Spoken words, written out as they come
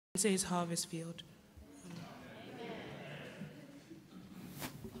It's his harvest field.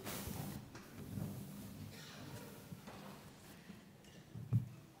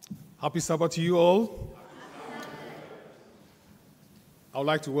 Happy Sabbath to you all. I would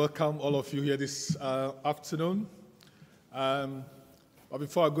like to welcome all of you here this afternoon. But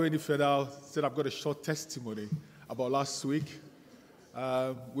before I go any further, I said I've got a short testimony about last week.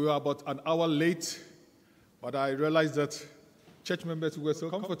 We were about an hour late, but I realized that church members were so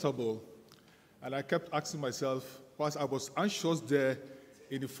comfortable. And I kept asking myself, whilst I was anxious there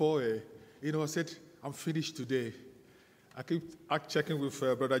in the foyer, I said, I'm finished today. I kept checking with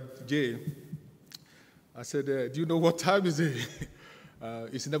Brother Jay. I said, do you know what time is it?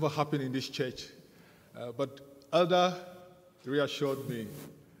 It's never happened in this church. But Elder reassured me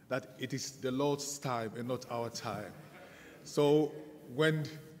that it is the Lord's time and not our time. So when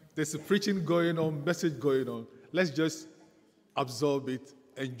there's a preaching going on, message going on, let's just absorb it,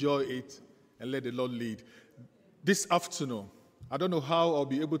 enjoy it, and let the Lord lead. This afternoon, I don't know how I'll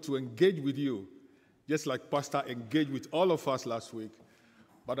be able to engage with you, just like Pastor engaged with all of us last week,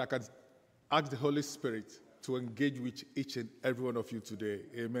 but I can ask the Holy Spirit to engage with each and every one of you today.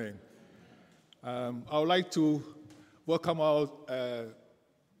 Amen. I would like to welcome our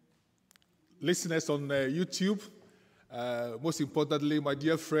listeners on YouTube. Most importantly, my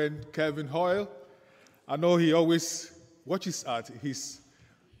dear friend Kevin Hoyle. I know he always watches art. He's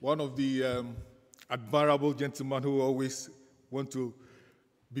one of the admirable gentlemen who always want to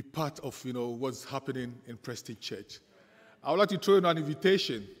be part of what's happening in Preston Church. I would like to throw in an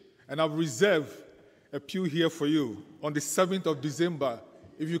invitation, and I've reserved a pew here for you on the 7th of December.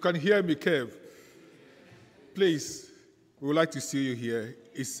 If you can hear me, Kev, please, we would like to see you here.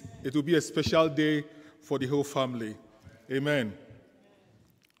 It will be a special day for the whole family. Amen.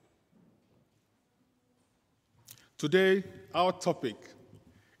 Today, our topic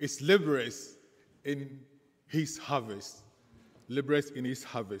is laborers in his harvest. Laborers in his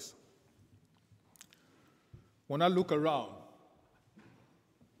harvest. When I look around,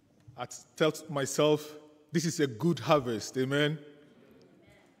 I tell myself, this is a good harvest. Amen.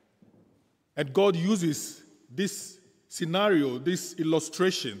 And God uses this scenario, this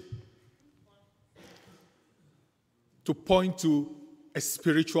illustration, to point to a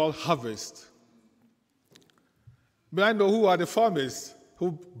spiritual harvest. May I know who are the farmers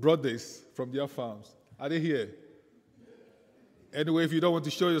who brought this from their farms? Are they here? Anyway, if you don't want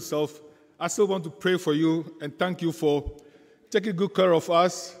to show yourself, I still want to pray for you and thank you for taking good care of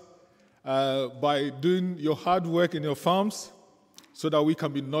us by doing your hard work in your farms so that we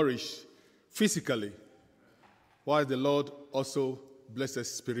can be nourished physically, while the Lord also blesses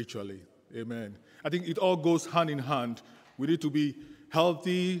spiritually. Amen. I think it all goes hand in hand. We need to be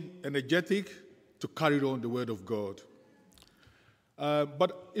healthy, energetic to carry on the word of God.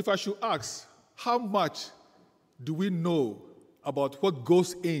 But if I should ask, how much do we know about what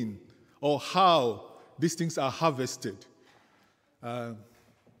goes in or how these things are harvested?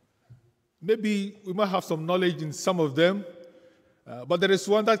 Maybe we might have some knowledge in some of them, but there is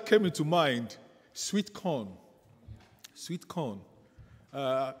one that came into mind, sweet corn. Sweet corn.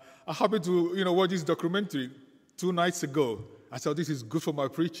 I happened to, watch this documentary 2 nights ago. I thought this is good for my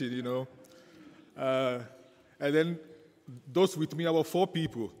preaching, And then those with me, about 4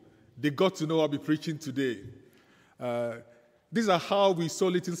 people, they got to know I'll be preaching today. These are how we sow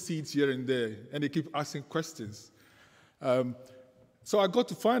little seeds here and there, and they keep asking questions. So I got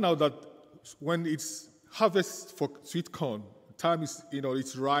to find out that when it's harvest for sweet corn, time is,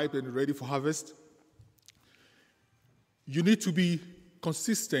 it's ripe and ready for harvest, you need to be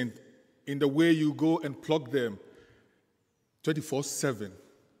consistent in the way you go and pluck them 24/7.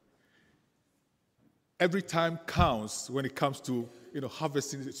 Every time counts when it comes to,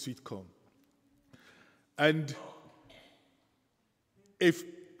 harvesting the sweet corn. And if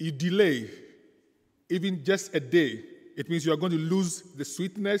you delay even just a day, it means you are going to lose the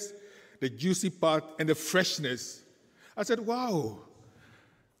sweetness, the juicy part, and the freshness. I said, wow.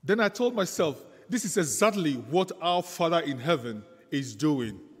 Then I told myself, this is exactly what our Father in heaven is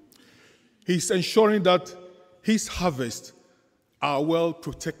doing. He's ensuring that his harvests are well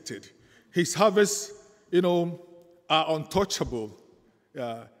protected. His harvests, are untouchable.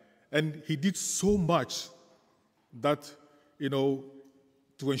 And he did so much that,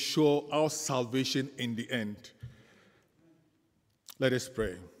 to ensure our salvation in the end. Let us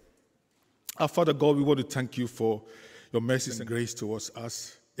pray. Our Father God, we want to thank you for your mercy and grace towards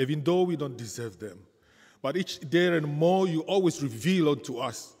us, even though we don't deserve them. But each day and more, you always reveal unto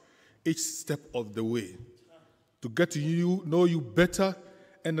us each step of the way to get to you, know you better,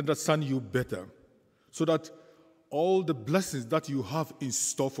 and understand you better, so that all the blessings that you have in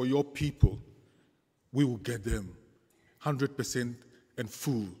store for your people, we will get them 100% and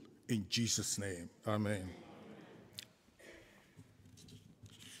full in Jesus' name. Amen.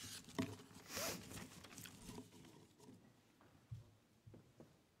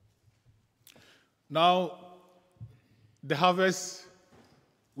 Now, the harvest,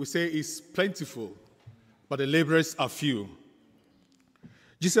 we say, is plentiful, but the laborers are few.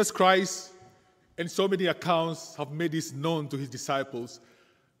 Jesus Christ, in so many accounts, have made this known to his disciples.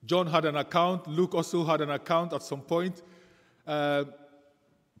 John had an account. Luke also had an account at some point.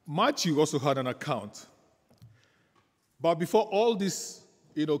 Matthew also had an account. But before all this,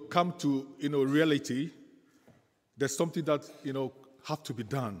 come to, reality, there's something that, have to be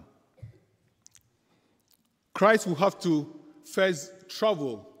done. Christ will have to first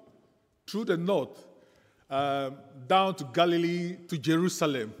travel through the north, down to Galilee, to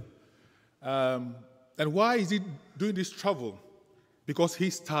Jerusalem. And why is he doing this travel? Because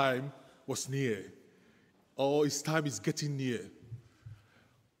his time was near, or his time is getting near.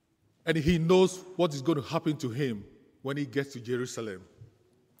 And he knows what is going to happen to him when he gets to Jerusalem.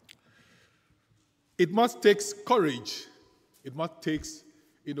 It must take courage. It must take,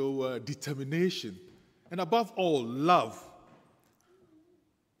 determination. And above all, love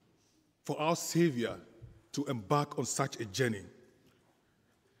for our Savior to embark on such a journey.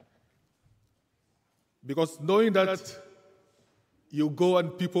 Because knowing that you go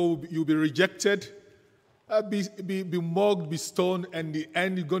and you'll be rejected, be mocked, be stoned, and in the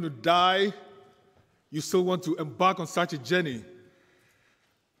end you're going to die, you still want to embark on such a journey.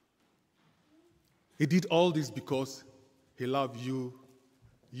 He did all this because he loved you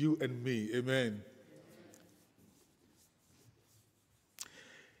and me. Amen.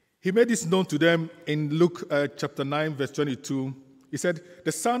 He made this known to them in Luke chapter 9, verse 22. He said,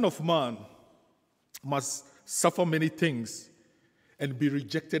 "The Son of Man must suffer many things and be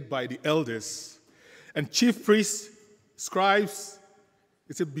rejected by the elders and chief priests, scribes,"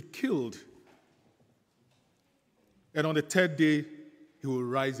 he said, "be killed. And on the third day, he will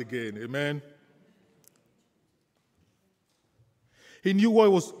rise again." Amen. He knew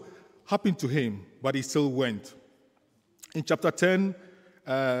what was happening to him, but he still went. In chapter 10,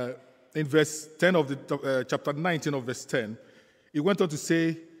 in verse 10 of the chapter 19 of verse 10, he went on to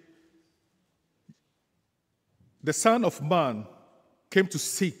say, "The Son of Man came to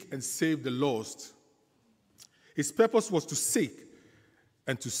seek and save the lost." His purpose was to seek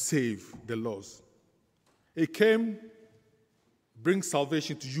and to save the lost. He came bring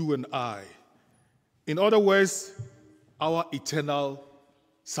salvation to you and I. In other words, our eternal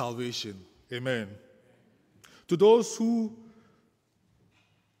salvation. Amen. To those who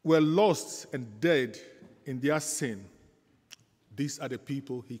were lost and dead in their sin, these are the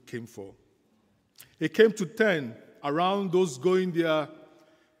people he came for. He came to turn around those going their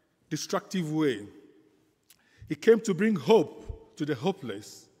destructive way. He came to bring hope to the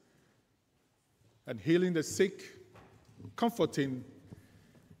hopeless and healing the sick, comforting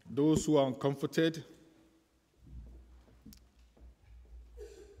those who are uncomforted.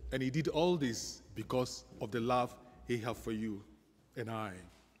 And he did all this because of the love he has for you and I.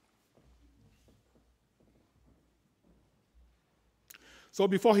 So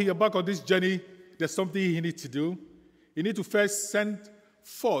before he embarked on this journey, there's something he needs to do. He needs to first send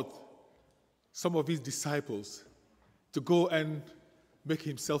forth some of his disciples to go and make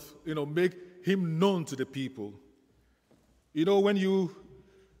himself, make him known to the people. When you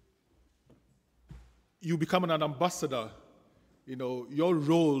become an ambassador, your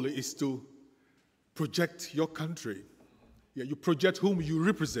role is to project your country. Yeah, you project whom you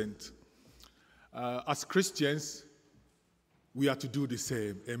represent. As Christians, we are to do the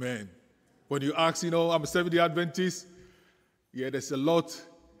same. Amen. When you ask, I'm a Seventh-day Adventist, there's a lot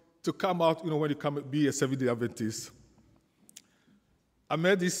to come out, when you come be a Seventh-day Adventist. I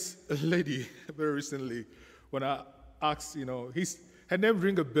met this lady very recently when I asked, her name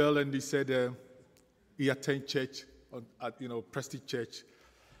rang a bell, and he said he attend church at Preston Church.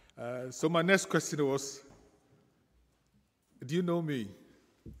 So my next question was, "Do you know me?"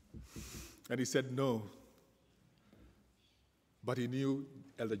 And he said, "No." But he knew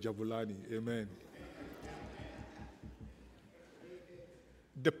Elder Jabulani. Amen.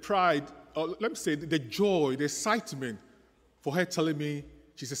 The pride, or let me say, the joy, the excitement for her telling me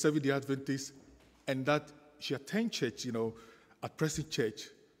she's a Seventh-day Adventist and that she attends church, at Preston Church.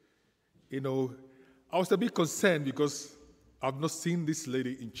 I was a bit concerned because I've not seen this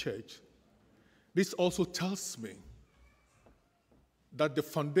lady in church. This also tells me that the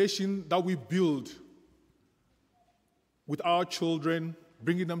foundation that we build with our children,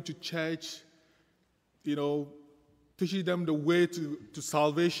 bringing them to church, teaching them the way to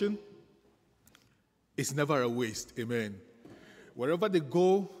salvation, it's never a waste. Amen. Wherever they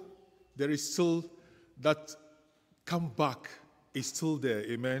go, there is still that come back is still there.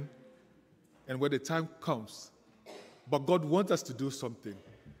 Amen. And when the time comes, but God wants us to do something.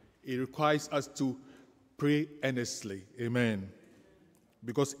 It requires us to pray earnestly. Amen.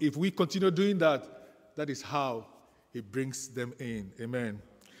 Because if we continue doing that, that is how He brings them in. Amen.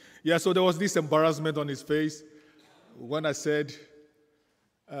 Yeah, so there was this embarrassment on his face when I said,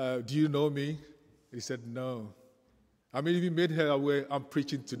 do you know me? He said, no. I mean, he made her aware I'm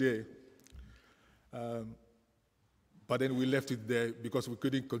preaching today. But then we left it there because we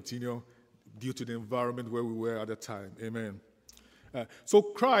couldn't continue due to the environment where we were at the time. Amen. So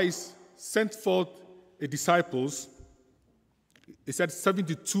Christ sent forth the disciples. He said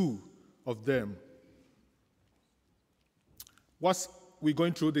 72 of them. Whilst we're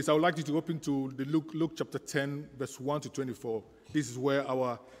going through this, I would like you to open to the Luke chapter 10, verse 1 to 24. This is where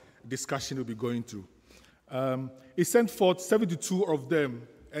our discussion will be going through. He sent forth 72 of them,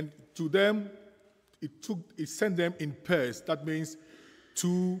 and to them, he sent them in pairs. That means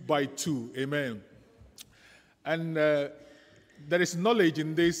 2 by 2. Amen. And there is knowledge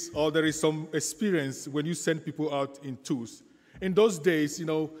in this, or there is some experience when you send people out in twos. In those days,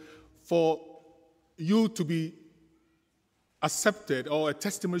 for you to be accepted, or a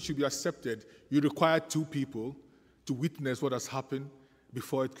testimony should be accepted, you require 2 people to witness what has happened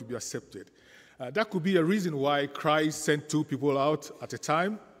before it could be accepted. That could be a reason why Christ sent 2 people out at a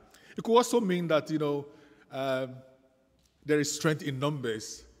time. It could also mean that, there is strength in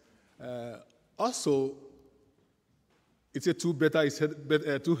numbers. Also, it's a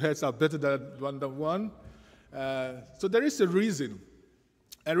 2 heads are better than one. So there is a reason.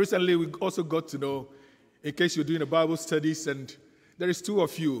 And recently we also got to know, in case you're doing a Bible studies and there is 2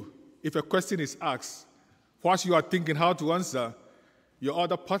 of you, if a question is asked, whilst you are thinking how to answer, your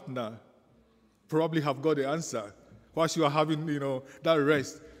other partner probably have got the answer, whilst you are having, that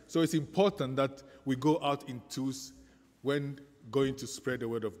rest. So it's important that we go out in twos when going to spread the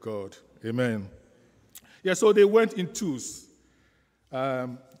word of God. Amen. Yeah, so they went in twos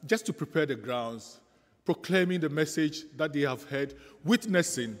just to prepare the grounds, proclaiming the message that they have heard,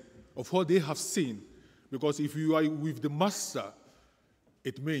 witnessing of what they have seen. Because if you are with the Master,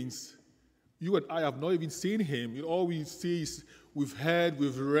 it means you and I have not even seen him. All we see is we've heard,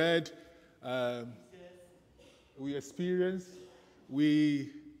 we've read, we experienced,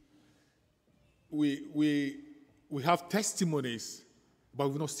 we have testimonies, but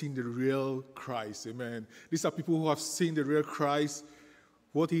we've not seen the real Christ. Amen. These are people who have seen the real Christ,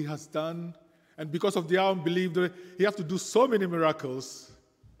 what he has done. And because of their unbelief, he have to do so many miracles.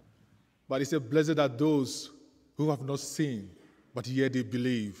 But he said, blessed are those who have not seen, but yet they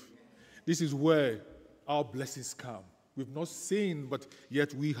believe. This is where our blessings come. We've not seen, but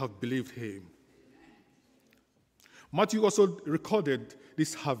yet we have believed him. Matthew also recorded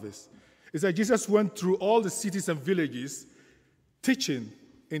this harvest. It said Jesus went through all the cities and villages, teaching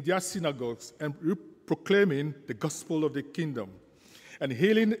in their synagogues and proclaiming the gospel of the kingdom, and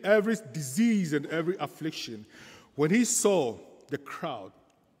healing every disease and every affliction. When he saw the crowd,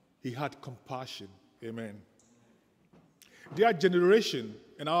 he had compassion. Amen. Their generation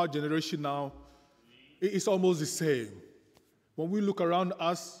and our generation now is almost the same. When we look around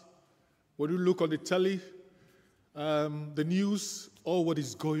us, when we look on the telly, the news, all what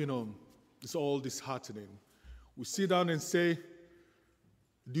is going on, it's all disheartening. We sit down and say,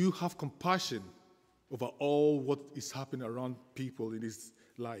 do you have compassion over all what is happening around people in this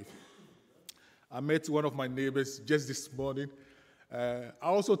life? I met one of my neighbors just this morning. I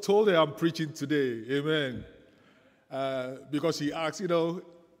also told her I'm preaching today, amen, because she asked,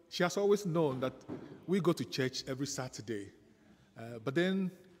 she has always known that we go to church every Saturday. But then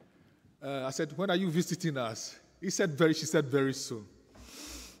I said, when are you visiting us? She said very soon.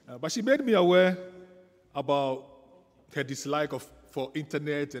 But she made me aware about her dislike for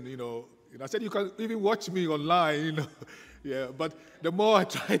internet, and, I said, you can even watch me online, yeah. But the more I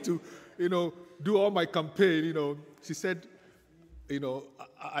try to, do all my campaign, she said,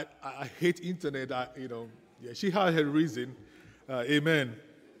 I hate internet. Yeah, she had her reason. Amen.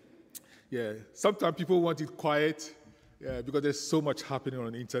 Yeah, sometimes people want it quiet, because there's so much happening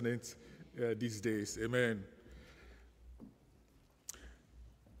on the internet these days. Amen.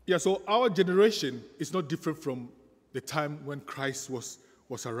 Yeah, so our generation is not different from the time when Christ was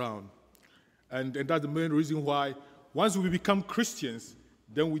around. And that's the main reason why once we become Christians,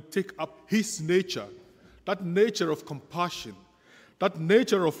 then we take up his nature, that nature of compassion, that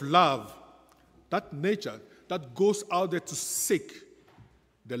nature of love, that nature that goes out there to seek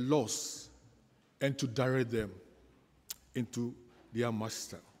the lost and to direct them. into their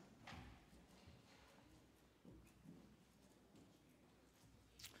master.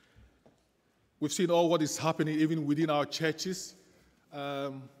 We've seen all what is happening even within our churches.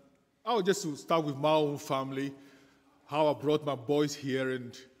 I'll just start with my own family, how I brought my boys here,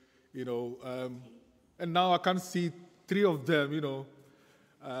 and and now I can see 3 of them.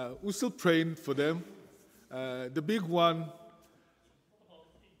 We're still praying for them. The big one,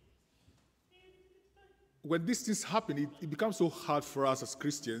 when these things happen, it becomes so hard for us as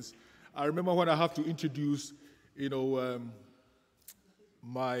Christians. I remember when I have to introduce,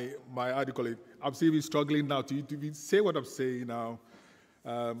 my how do you call it? I'm still struggling now to say what I'm saying now,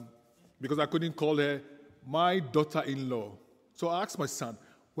 because I couldn't call her my daughter-in-law. So I asked my son,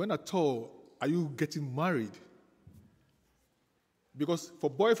 when at all are you getting married? Because for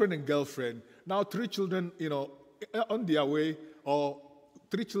boyfriend and girlfriend, now 3 children, on their way, or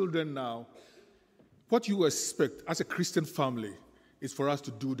 3 children now, what you expect as a Christian family is for us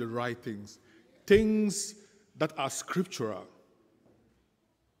to do the right things that are scriptural.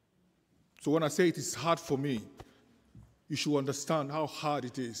 So when I say it is hard for me, you should understand how hard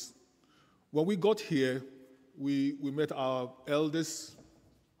it is. When we got here, we met our elders,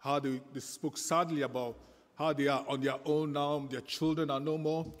 how they spoke sadly about how they are on their own now, their children are no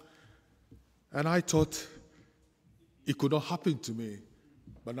more. And I thought it could not happen to me.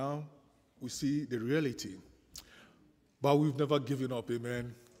 But now we see the reality. But we've never given up,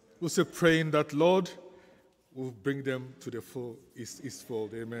 amen. We're still praying that Lord will bring them to the his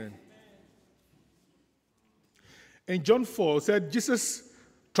fold, amen. In John 4, it said, Jesus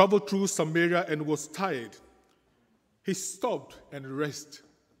traveled through Samaria and was tired. He stopped and rested.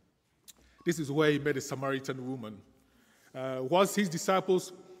 This is where he met a Samaritan woman. Whilst his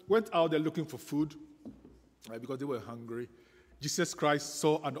disciples went out there looking for food, because they were hungry, Jesus Christ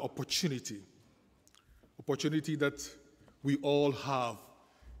saw an opportunity that we all have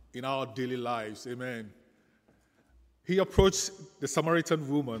in our daily lives, amen. He approached the Samaritan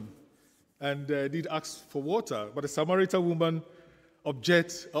woman and did ask for water, but the Samaritan woman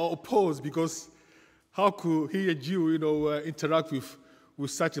opposed, because how could he, a Jew, interact with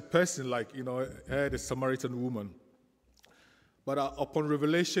such a person like, the Samaritan woman? But upon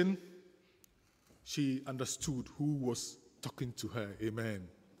revelation, she understood who was talking to her, amen.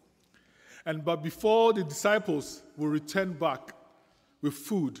 But before the disciples will return back with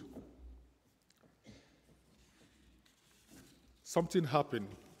food, something happened.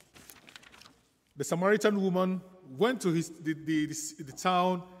 The Samaritan woman went to the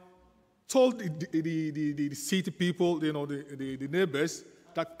town, told the city people, the neighbors,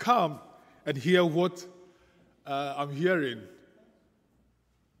 that come and hear what I'm hearing.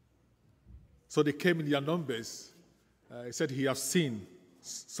 So they came in their numbers. He said he has seen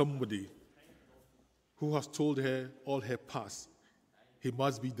somebody who has told her all her past. He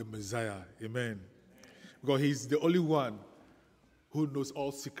must be the Messiah, amen. Because he's the only one who knows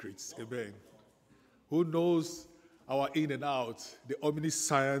all secrets, amen. Who knows our in and out, the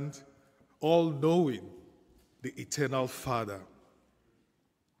omniscient, all-knowing, the eternal Father.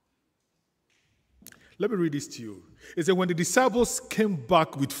 Let me read this to you. It said, when the disciples came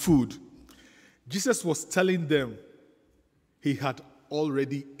back with food, Jesus was telling them he had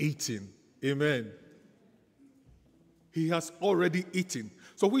already eaten. Amen. He has already eaten.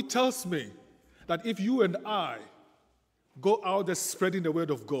 So which tells me that if you and I go out there spreading the word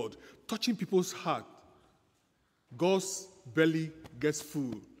of God, touching people's heart, God's belly gets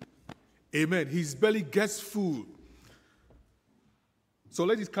full. Amen. His belly gets full. So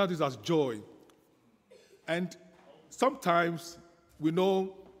let it count it as joy. And sometimes we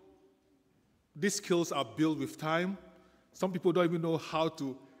know these skills are built with time. Some people don't even know how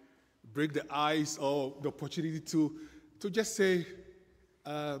to break the ice or the opportunity to just say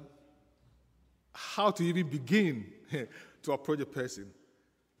how to even begin to approach a person.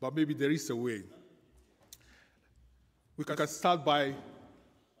 But maybe there is a way. We can start by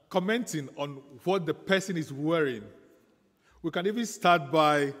commenting on what the person is wearing. We can even start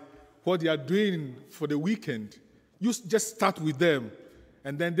by what they are doing for the weekend. You just start with them,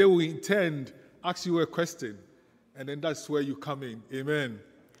 and then they will in turn ask you a question, and then that's where you come in. Amen.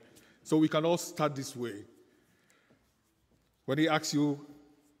 So we can all start this way. When he asks you,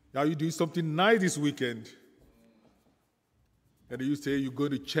 are you doing something nice this weekend? And you say, you're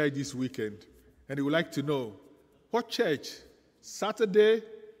going to church this weekend. And he would like to know, what church? Saturday?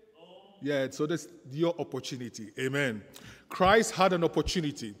 Yeah, so that's your opportunity. Amen. Christ had an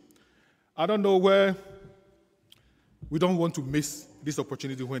opportunity. I don't know where we don't want to miss this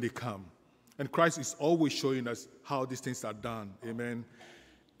opportunity when they come. And Christ is always showing us how these things are done. Amen.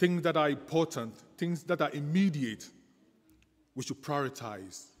 Things that are important, things that are immediate. we should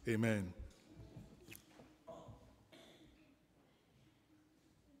prioritize. Amen.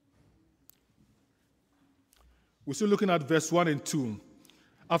 We're still looking at verse 1 and 2.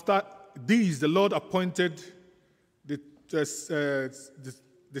 After these, the Lord appointed the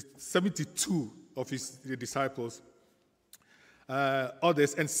 72 of the disciples,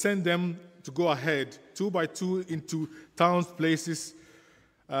 others, and sent them to go ahead, 2 by 2, into towns, places,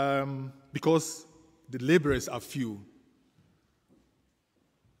 because the laborers are few.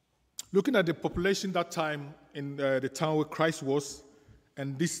 Looking at the population that time in the town where Christ was,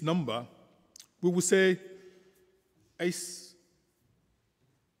 and this number, we would say it's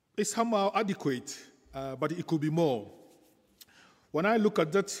somehow adequate, but it could be more. When I look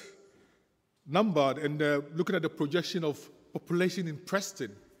at that number and looking at the projection of population in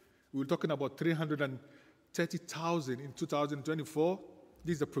Preston, we were talking about 330,000 in 2024.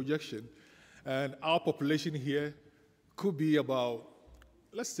 This is the projection. And our population here could be about,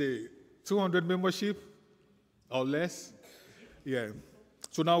 let's say, 200 membership or less. Yeah.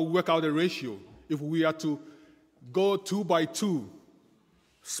 So now we work out the ratio. If we are to go 2 by 2,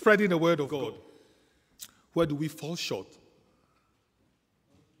 spreading the word of God, where do we fall short?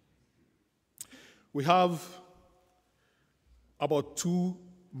 We have about 2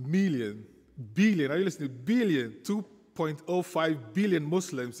 billion, are you listening? 2.05 billion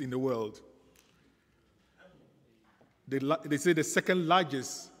Muslims in the world. They say the second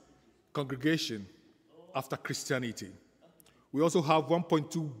largest congregation after Christianity. We also have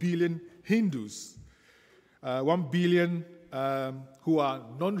 1.2 billion Hindus, 1 billion who are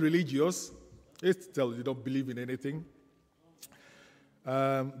non-religious. They don't believe in anything.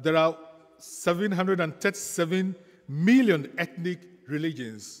 There are 737 million ethnic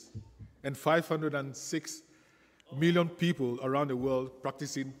religions and 506 million people around the world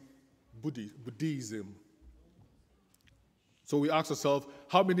practicing Buddhism. So we ask ourselves,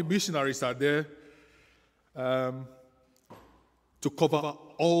 how many missionaries are there to cover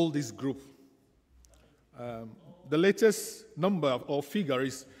all this group? The latest number or figure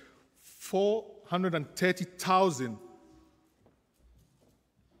is 430,000.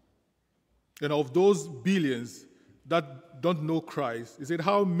 And of those billions that don't know Christ, he said,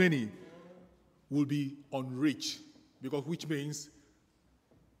 how many will be unreached? Because which means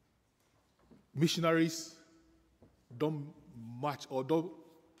missionaries don't match or don't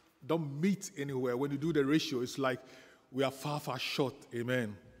meet anywhere. When you do the ratio, it's like we are far, far short.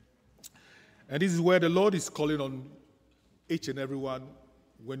 Amen. And this is where the Lord is calling on each and every one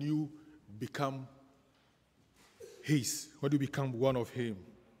when you become His, when you become one of Him.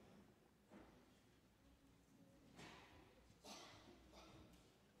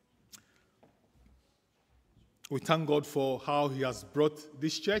 We thank God for how He has brought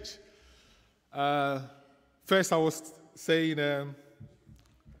this church. First, I was saying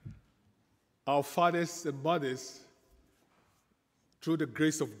our fathers and mothers, through the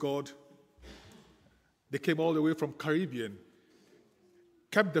grace of God, they came all the way from Caribbean,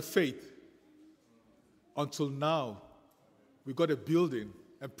 kept the faith until now. We got a building,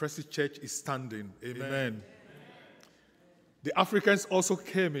 and Preston Church is standing. Amen. Amen. The Africans also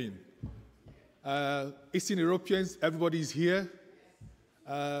came in. Eastern Europeans, everybody is here.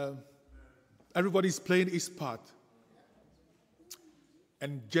 Everybody is playing his part.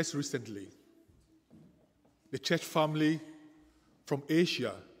 And just recently, the church family from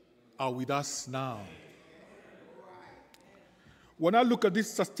Asia are with us now. When I look at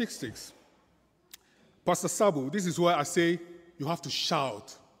these statistics, Pastor Sabu, this is where I say you have to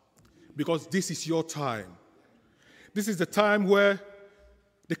shout, because this is your time. This is the time where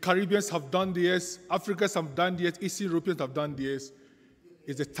the Caribbeans have done theirs, Africans have done theirs, Eastern Europeans have done theirs.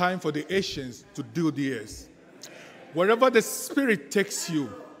 It's the time for the Asians to do theirs. Wherever the Spirit takes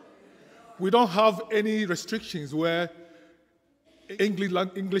you, we don't have any restrictions where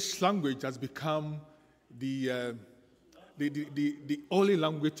English language has become the only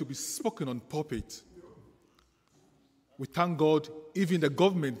language to be spoken on pulpit. We thank God, even the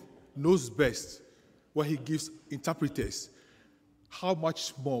government knows best where He gives interpreters. How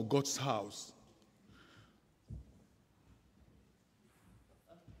much more God's house?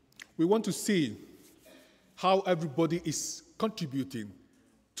 We want to see how everybody is contributing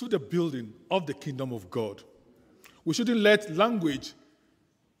to the building of the kingdom of God. We shouldn't let language,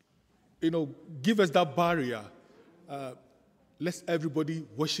 give us that barrier. Let everybody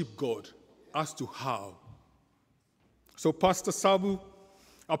worship God as to how. So, Pastor Sabu,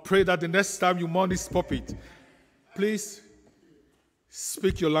 I pray that the next time you mount this pulpit, please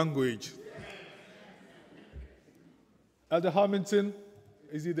speak your language. Elder Hamilton,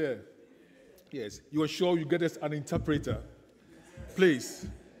 is he there? Yes. You are sure you get us an interpreter. place.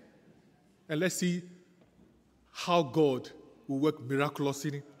 And let's see how God will work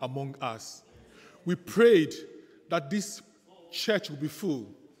miraculously among us. We prayed that this church will be full.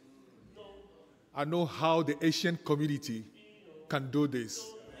 I know how the Asian community can do this.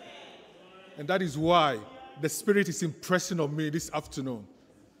 And that is why the Spirit is impressing on me this afternoon.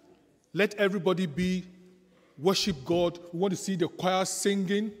 Let everybody worship God. We want to see the choir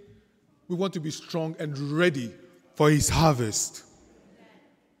singing. We want to be strong and ready for His harvest.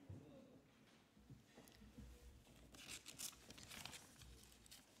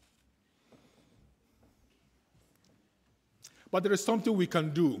 But there is something we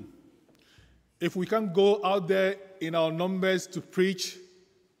can do. If we can go out there in our numbers to preach,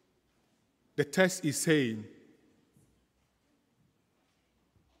 the text is saying,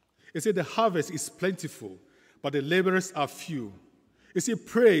 it said the harvest is plentiful, but the laborers are few. It said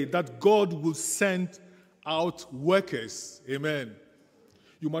pray that God will send out workers. Amen.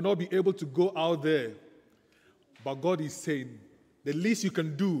 You might not be able to go out there, but God is saying the least you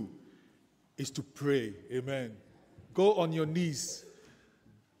can do is to pray. Amen. Go on your knees.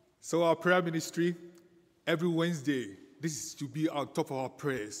 So our prayer ministry, every Wednesday, this is to be on top of our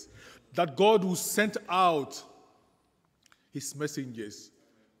prayers, that God will send out His messengers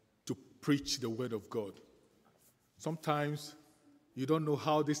to preach the word of God. Sometimes you don't know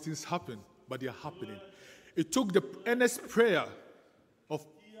how these things happen, but they are happening. It took the earnest prayer of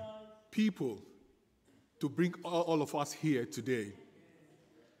people to bring all of us here today.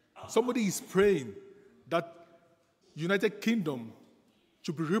 Somebody is praying that United Kingdom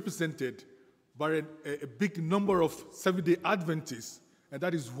should be represented by a big number of Seventh-day Adventists, and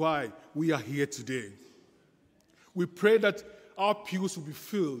that is why we are here today. We pray that our pews will be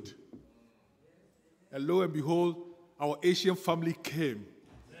filled, and lo and behold, our Asian family came,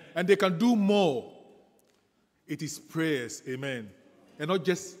 and they can do more. It is prayers, amen, and not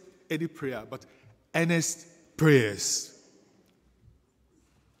just any prayer, but earnest prayers.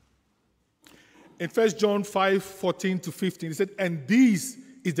 In 1 John 5:14-15, it said, and this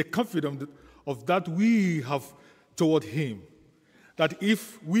is the confidence of that we have toward Him, that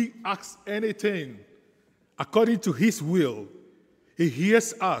if we ask anything according to His will, He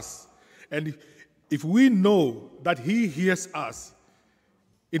hears us. And if we know that He hears us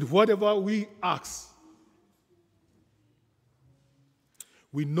in whatever we ask,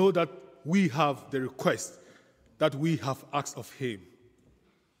 we know that we have the request that we have asked of Him.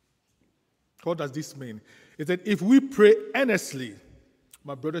 What does this mean? It's that if we pray earnestly,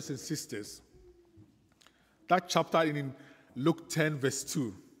 my brothers and sisters, that chapter in Luke 10, verse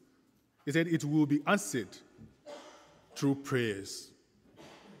 2, it said it will be answered through prayers.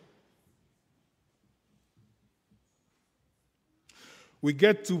 We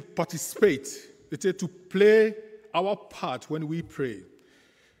get to participate, it said to play our part when we pray.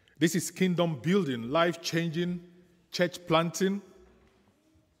 This is kingdom building, life-changing, church planting.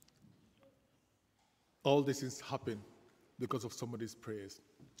 All these things happen because of somebody's prayers.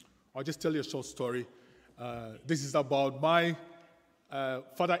 I'll just tell you a short story. This is about my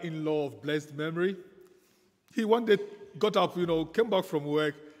father-in-law of blessed memory. He one day got up, came back from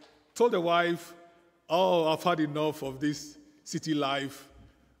work, told the wife, I've had enough of this city life.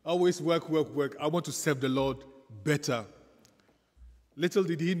 Always work. I want to serve the Lord better. Little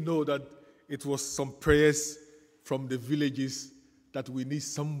did he know that it was some prayers from the villages that we need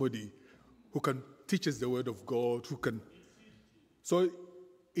somebody who can teach us the word of God, who can. So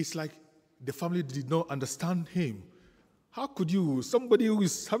it's like the family did not understand him. How could you, somebody who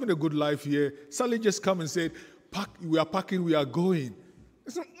is having a good life here, suddenly just come and say, we are packing, we are going.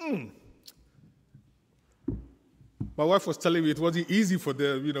 I said, My wife was telling me it wasn't easy for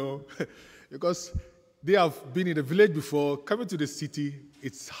them, because they have been in the village before. Coming to the city,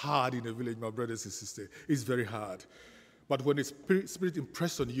 it's hard in the village, my brothers and sisters. It's very hard. But when the Spirit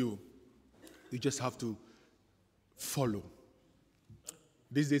impresses on you, you just have to follow.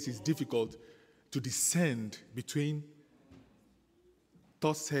 These days it's difficult to discern between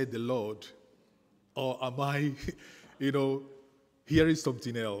thus said the Lord, or am I, hearing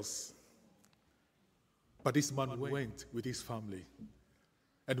something else? But this man went with his family.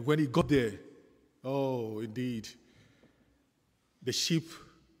 And when he got there, indeed, the sheep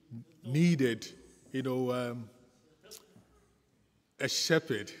needed, a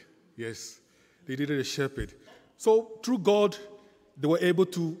shepherd. Yes, they needed a shepherd. So through God, they were able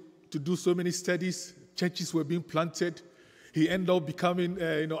to do so many studies. Churches were being planted. He ended up becoming,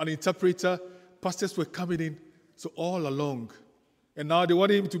 an interpreter. Pastors were coming in. So all along. And now they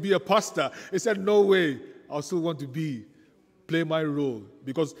wanted him to be a pastor. He said, no way. I still want to play my role.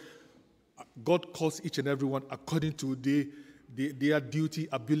 Because God calls each and every one according to the their duty,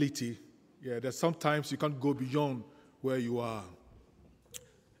 ability. Yeah, that sometimes you can't go beyond where you are.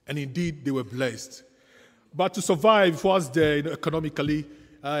 And indeed, they were blessed. But to survive whilst there, economically,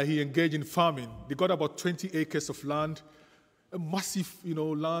 he engaged in farming. They got about 20 acres of land, a massive,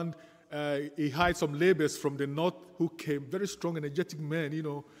 land. He hired some laborers from the north who came, very strong, energetic men,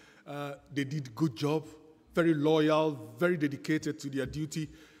 They did good job, very loyal, very dedicated to their duty.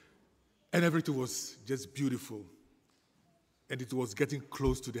 And everything was just beautiful. And it was getting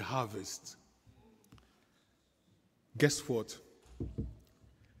close to the harvest. Guess what?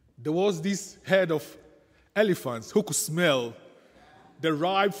 There was this herd of elephants who could smell the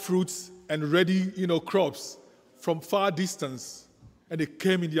ripe fruits and ready, crops from far distance. And they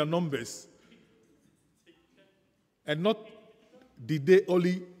came in their numbers. And not did they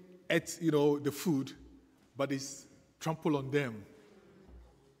only eat, the food, but they trample on them.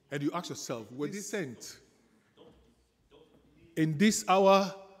 And you ask yourself, were they sent? In this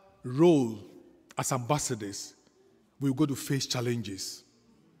our role as ambassadors, we're going to face challenges.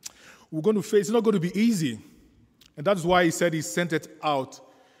 We're going to face, it's not going to be easy. And that's why he said he sent it out.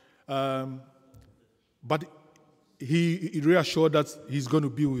 But he reassured that he's going to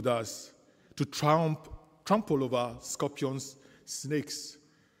be with us to trample over scorpions, snakes.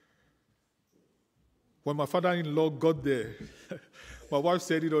 When my father-in-law got there, my wife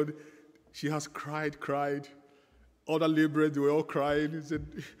said, she has cried. Other laborers, they were all crying. He said,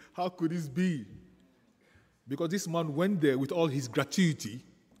 how could this be? Because this man went there with all his gratuity.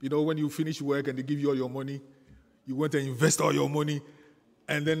 When you finish work and they give you all your money, you went and invest all your money,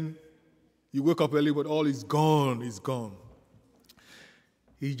 and then you wake up early, but all is gone, is gone.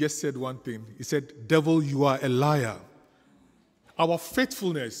 He just said one thing. He said, devil, you are a liar. Our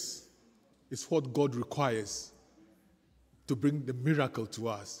faithfulness is what God requires to bring the miracle to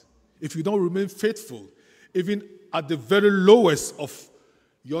us. If you don't remain faithful, even at the very lowest of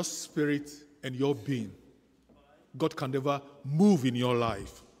your spirit and your being, God can never move in your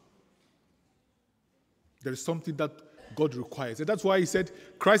life. There is something that God requires. And that's why he said,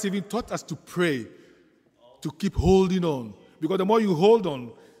 Christ even taught us to pray, to keep holding on. Because the more you hold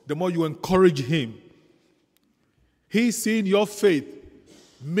on, the more you encourage him. He seeing your faith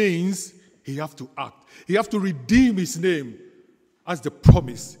means he has to act. He has to redeem his name as the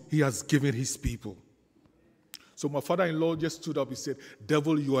promise he has given his people. So my father-in-law just stood up. He said,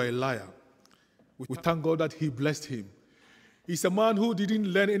 devil, you are a liar. We thank God that he blessed him. He's a man who didn't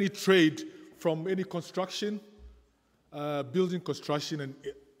learn any trade from any construction, building construction and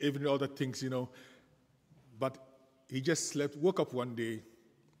even other things, But he just slept, woke up one day,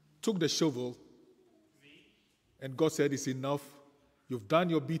 took the shovel, and God said, it's enough. You've done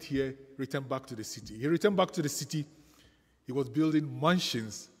your bit here, return back to the city. He returned back to the city. He was building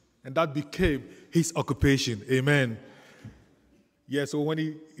mansions, and that became his occupation. Amen. Yeah, so when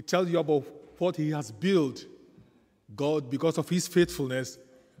he tells you about what he has built, God, because of his faithfulness,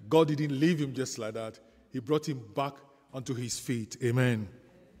 God didn't leave him just like that. He brought him back onto his feet. Amen.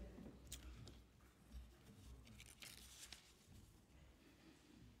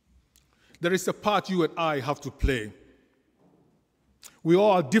 There is a part you and I have to play. We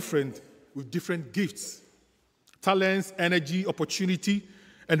all are different with different gifts, talents, energy, opportunity,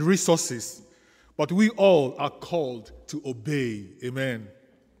 and resources. But we all are called to obey. Amen.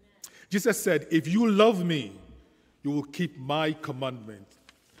 Jesus said, if you love me, you will keep my commandment.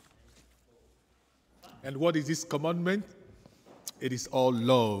 And what is this commandment? It is all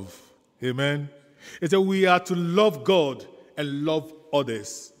love. Amen. It said we are to love God and love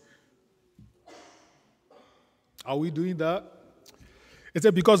others. Are we doing that? It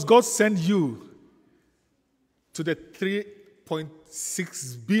said because God sent you to the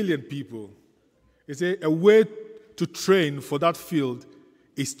 3.6 billion people. It said a way to train for that field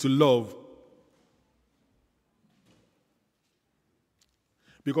is to love.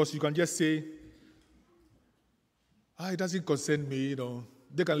 Because you can just say, it doesn't concern me,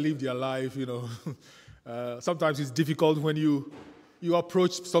 They can live their life, Sometimes it's difficult when you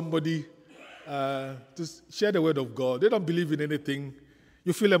approach somebody to share the word of God. They don't believe in anything.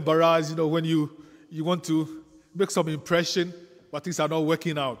 You feel embarrassed, when you want to make some impression, but things are not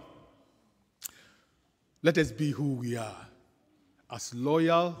working out. Let us be who we are. As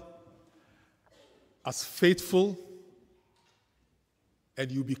loyal, as faithful,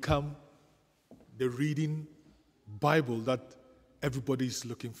 and you become the reading Bible that everybody is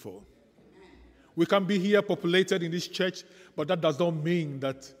looking for. We can be here populated in this church, but that does not mean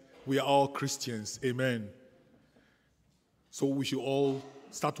that we are all Christians. Amen. So we should all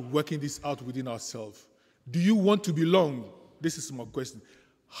start working this out within ourselves. Do you want to belong? This is my question.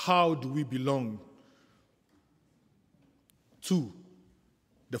 How do we belong? to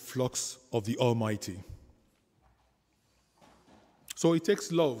the flocks of the Almighty. So it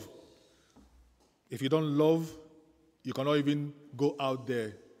takes love. If you don't love, you cannot even go out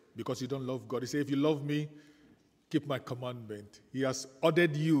there because you don't love God. He said, if you love me, keep my commandment. He has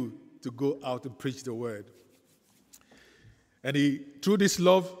ordered you to go out and preach the word. And through this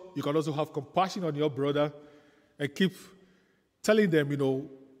love, you can also have compassion on your brother and keep telling them,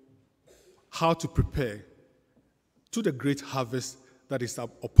 how to prepare to the great harvest that is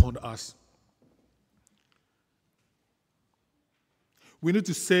upon us. We need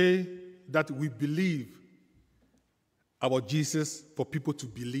to say that we believe about Jesus for people to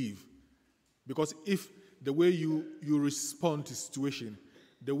believe. Because if the way you respond to situation,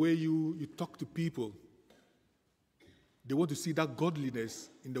 the way you talk to people, they want to see that godliness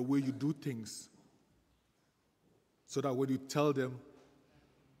in the way you do things. So that when you tell them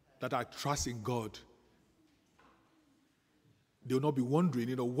that I trust in God, they will not be wondering,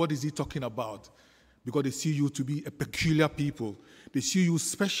 what is he talking about? Because they see you to be a peculiar people. They see you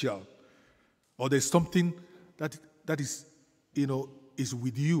special. Or there's something that is, is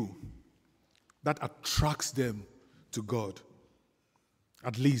with you that attracts them to God.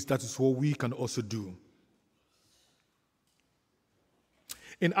 At least that is what we can also do.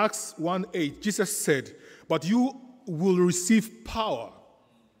 In Acts 1:8, Jesus said, but you will receive power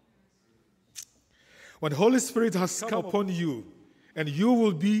when the Holy Spirit has come upon you, and you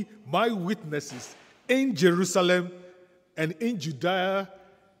will be my witnesses in Jerusalem and in Judea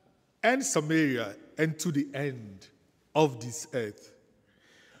and Samaria and to the end of this earth.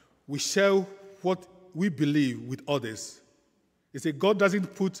 We share what we believe with others. He said God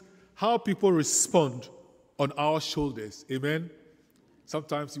doesn't put how people respond on our shoulders. Amen?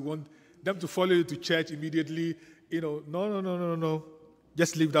 Sometimes you want them to follow you to church immediately. No.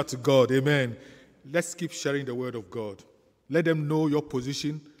 Just leave that to God. Amen. Let's keep sharing the word of God. Let them know your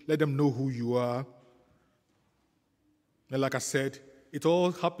position. Let them know who you are. And like I said, it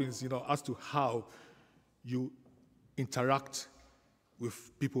all happens, as to how you interact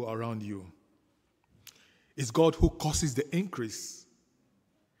with people around you. It's God who causes the increase.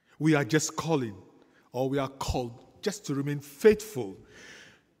 We are just calling, or we are called just to remain faithful.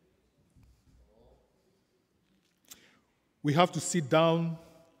 We have to sit down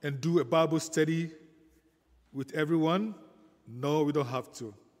and do a Bible study with everyone? No, we don't have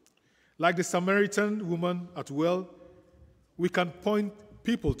to. Like the Samaritan woman at well, we can point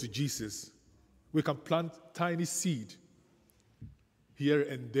people to Jesus. We can plant tiny seed here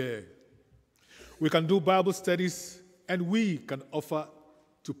and there. We can do Bible studies, and we can offer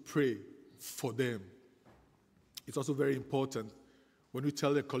to pray for them. It's also very important when you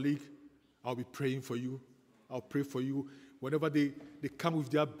tell a colleague, I'll be praying for you. I'll pray for you. Whenever they come with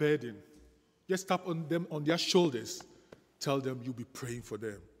their burden, just tap on them on their shoulders. Tell them you'll be praying for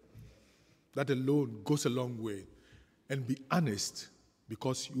them. That alone goes a long way. And be honest,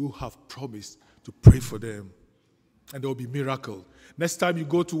 because you have promised to pray for them. And there will be miracle. Next time you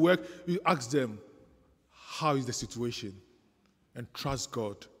go to work, you ask them, how is the situation? And trust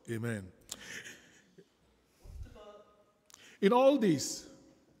God. Amen. In all this,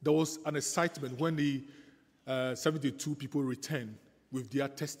 there was an excitement when the 72 people returned with their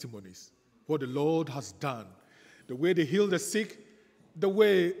testimonies. What the Lord has done. The way they healed the sick, the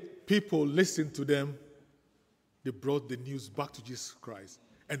way people listened to them, they brought the news back to Jesus Christ.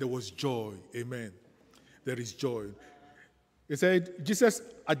 And there was joy. Amen. There is joy. He said, Jesus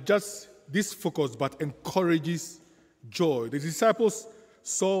adjusts this focus but encourages joy. The disciples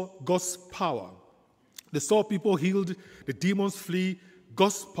saw God's power. They saw people healed, the demons flee.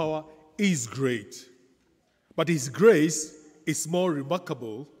 God's power is great. But his grace is more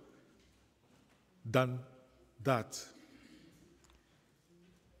remarkable than that.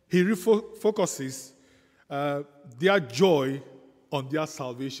 He refocuses their joy on their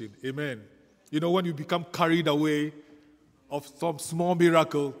salvation. Amen. When you become carried away of some small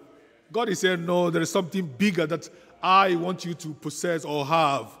miracle, God is saying, no, there is something bigger that I want you to possess or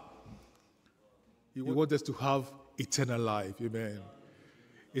have. He wants us to have eternal life. Amen.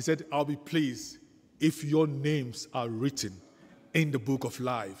 He said, I'll be pleased if your names are written in the book of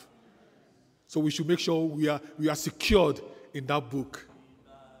life. So we should make sure we are secured in that book.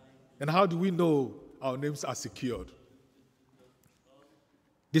 And how do we know our names are secured?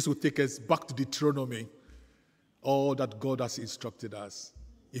 This will take us back to Deuteronomy, all that God has instructed us.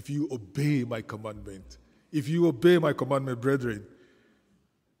 If you obey my commandment, brethren,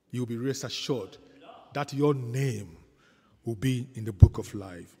 you will be rest assured that your name will be in the book of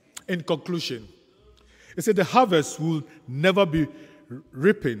life. In conclusion, it said the harvest will never be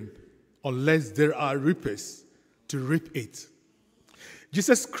reaping unless there are reapers to reap it.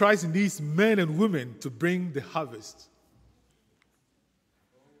 Jesus Christ needs men and women to bring the harvest.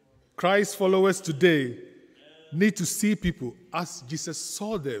 Christ's followers today need to see people as Jesus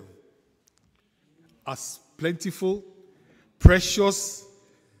saw them, as plentiful, precious,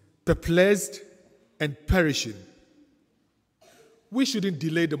 perplexed, and perishing. We shouldn't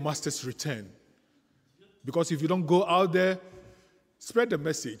delay the master's return, because if you don't go out there, spread the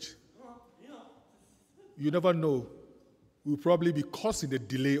message, you never know. We'll probably be causing the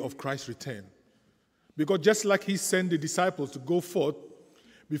delay of Christ's return. Because just like he sent the disciples to go forth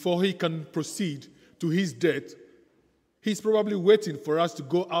before he can proceed to his death, he's probably waiting for us to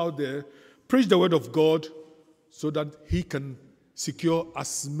go out there, preach the word of God, so that he can secure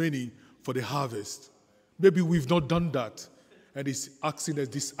as many for the harvest. Maybe we've not done that, and he's asking us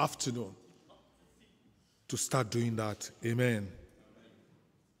this afternoon to start doing that. Amen.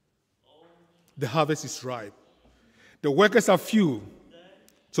 The harvest is ripe. The workers are few.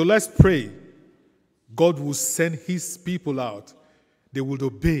 So let's pray. God will send his people out. They will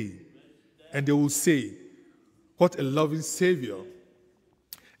obey. And they will say, what a loving Savior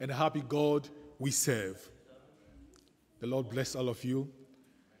and a happy God we serve. The Lord bless all of you.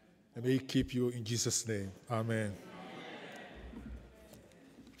 And may he keep you in Jesus' name. Amen.